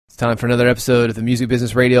Time for another episode of the Music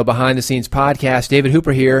Business Radio Behind the Scenes podcast. David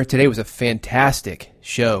Hooper here. Today was a fantastic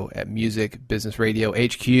show at Music Business Radio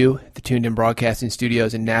HQ, the Tuned In Broadcasting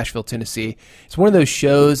Studios in Nashville, Tennessee. It's one of those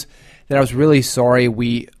shows that I was really sorry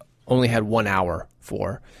we only had 1 hour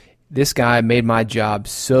for. This guy made my job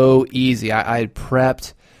so easy. I had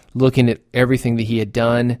prepped, looking at everything that he had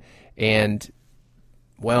done, and,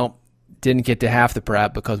 well, didn't get to half the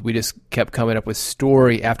prep because we just kept coming up with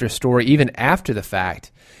story after story, even after the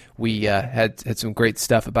fact. We had some great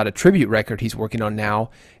stuff about a tribute record he's working on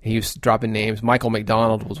now. He was dropping names. Michael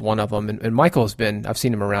McDonald was one of them. And Michael's I've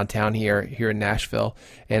seen him around town here in Nashville.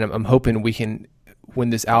 And I'm hoping we can,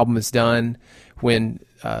 when this album is done, when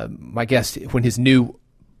his new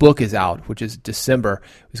book is out, which is December,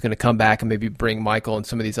 he's going to come back and maybe bring Michael and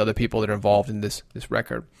some of these other people that are involved in this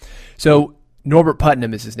record. So Norbert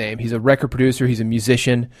Putnam is his name. He's a record producer. He's a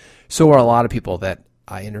musician. So are a lot of people that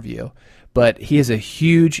I interview. But he has a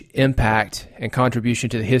huge impact and contribution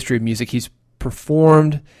to the history of music. He's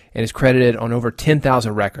performed and is credited on over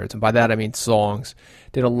 10,000 records. And by that I mean songs.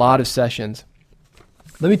 Did a lot of sessions.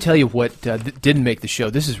 Let me tell you what didn't make the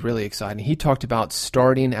show. This is really exciting. He talked about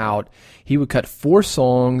starting out. He would cut 4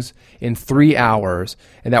 songs in 3 hours,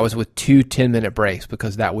 and that was with 2 10-minute breaks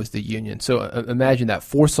because that was the union. So imagine that,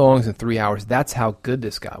 4 songs in 3 hours. That's how good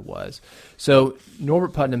this guy was. So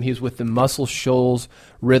Norbert Putnam, he was with the Muscle Shoals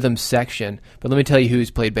rhythm section. But let me tell you who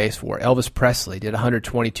he's played bass for. Elvis Presley did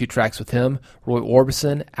 122 tracks with him. Roy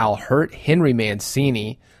Orbison, Al Hirt, Henry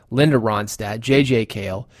Mancini, Linda Ronstadt, J.J.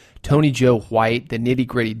 Cale, Tony Joe White, the Nitty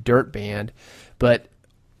Gritty Dirt Band. But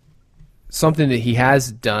something that he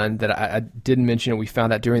has done that I didn't mention and we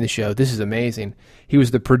found out during the show, this is amazing. He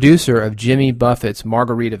was the producer of Jimmy Buffett's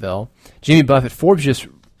Margaritaville. Jimmy Buffett, Forbes just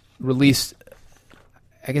released,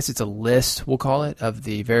 I guess it's a list, we'll call it, of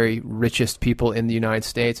the very richest people in the United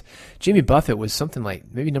States. Jimmy Buffett was something like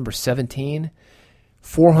maybe number 17,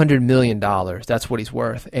 $400 million. That's what he's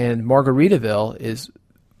worth. And Margaritaville is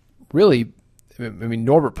really,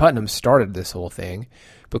 Norbert Putnam started this whole thing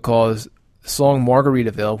because the song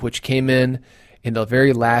Margaritaville, which came in the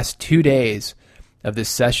very last 2 days of this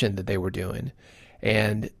session that they were doing,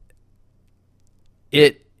 and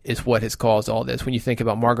it is what has caused all this. When you think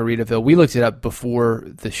about Margaritaville, we looked it up before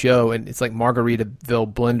the show, and it's like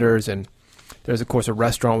Margaritaville blenders, and there's, of course, a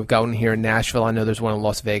restaurant. We've got one here in Nashville. I know there's one in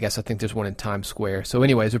Las Vegas. I think there's one in Times Square. So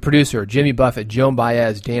anyways, a producer, Jimmy Buffett, Joan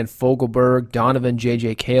Baez, Dan Fogelberg, Donovan,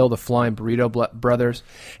 J.J. Cale, the Flying Burrito Brothers,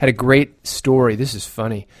 had a great story. This is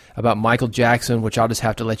funny, about Michael Jackson, which I'll just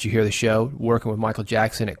have to let you hear the show, working with Michael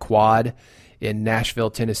Jackson at Quad in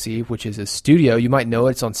Nashville, Tennessee, which is a studio. You might know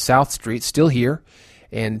it. It's on South Street, still here,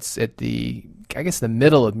 and it's at the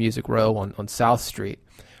middle of Music Row on South Street,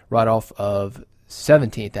 right off of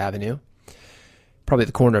 17th Avenue. Probably at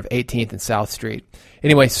the corner of 18th and South Street.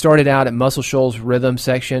 Anyway, started out at Muscle Shoals Rhythm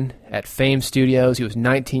Section at Fame Studios. He was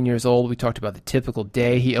 19 years old. We talked about the typical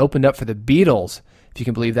day. He opened up for the Beatles, if you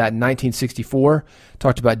can believe that, in 1964.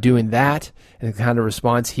 Talked about doing that and the kind of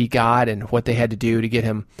response he got and what they had to do to get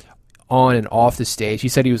him on and off the stage. He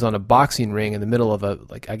said he was on a boxing ring in the middle of a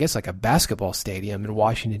basketball stadium in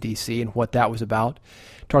Washington, D.C., and what that was about.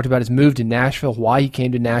 Talked about his move to Nashville, why he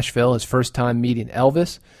came to Nashville, his first time meeting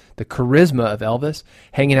Elvis, the charisma of Elvis,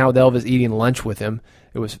 hanging out with Elvis, eating lunch with him.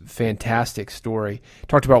 It was a fantastic story.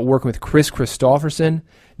 Talked about working with Kris Kristofferson,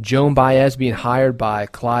 Joan Baez being hired by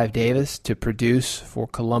Clive Davis to produce for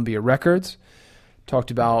Columbia Records.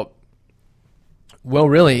 Talked about, well,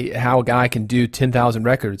 really, how a guy can do 10,000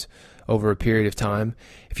 records over a period of time.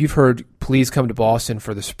 If you've heard Please Come to Boston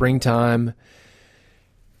for the Springtime,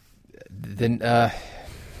 then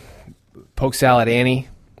Poke Salad Annie,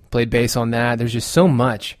 played bass on that. There's just so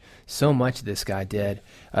much this guy did.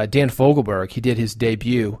 Dan Fogelberg, he did his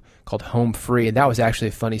debut called Home Free, and that was actually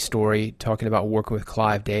a funny story, talking about working with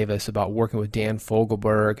Clive Davis, about working with Dan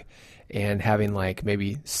Fogelberg and having like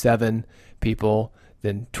maybe 7 people,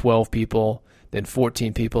 then 12 people, then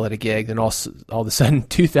 14 people at a gig, then all of a sudden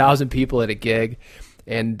 2,000 people at a gig.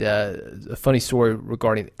 And a funny story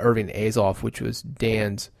regarding Irving Azoff, which was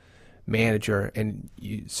Dan's manager, and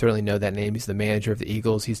you certainly know that name. He's the manager of the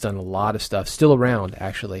Eagles. He's done a lot of stuff, still around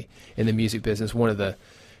actually in the music business, one of the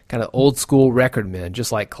kind of old school record men,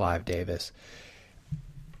 just like Clive Davis.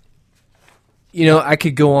 I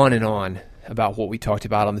could go on and on about what we talked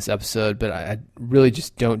about on this episode, but I really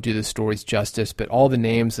just don't do the stories justice. But all the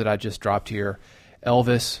names that I just dropped here,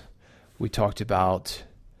 Elvis, we talked about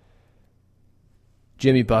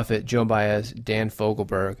Jimmy Buffett, Joan Baez, Dan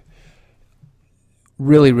Fogelberg,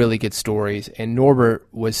 really, really good stories. And Norbert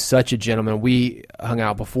was such a gentleman. We hung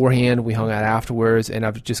out beforehand, we hung out afterwards, and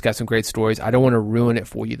I've just got some great stories. I don't want to ruin it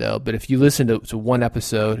for you, though, but if you listen to one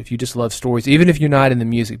episode, if you just love stories, even if you're not in the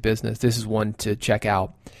music business, this is one to check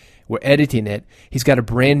out. We're editing it. He's got a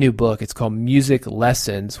brand new book. It's called Music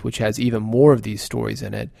Lessons, which has even more of these stories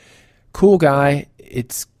in it. Cool guy.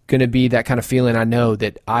 It's going to be that kind of feeling I know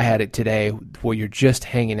that I had it today where you're just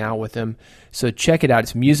hanging out with him. So check it out.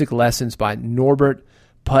 It's Music Lessons by Norbert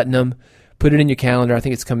Putnam. Put it in your calendar. I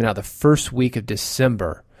think it's coming out the first week of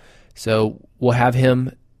December. So we'll have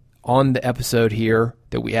him on the episode here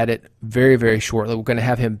that we edit very, very shortly. We're going to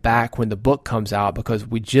have him back when the book comes out because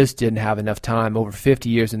we just didn't have enough time, over 50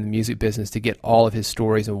 years in the music business, to get all of his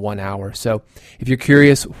stories in 1 hour. So if you're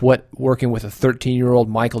curious what working with a 13-year-old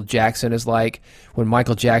Michael Jackson is like when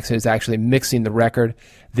Michael Jackson is actually mixing the record,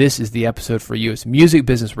 this is the episode for you. It's Music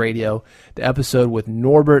Business Radio, the episode with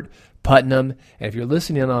Norbert Putnam. And if you're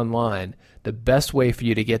listening online, the best way for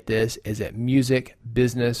you to get this is at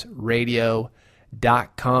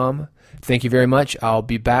musicbusinessradio.com. Thank you very much. I'll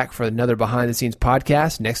be back for another behind the scenes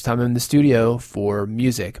podcast next time I'm in the studio for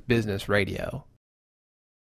Music Business Radio.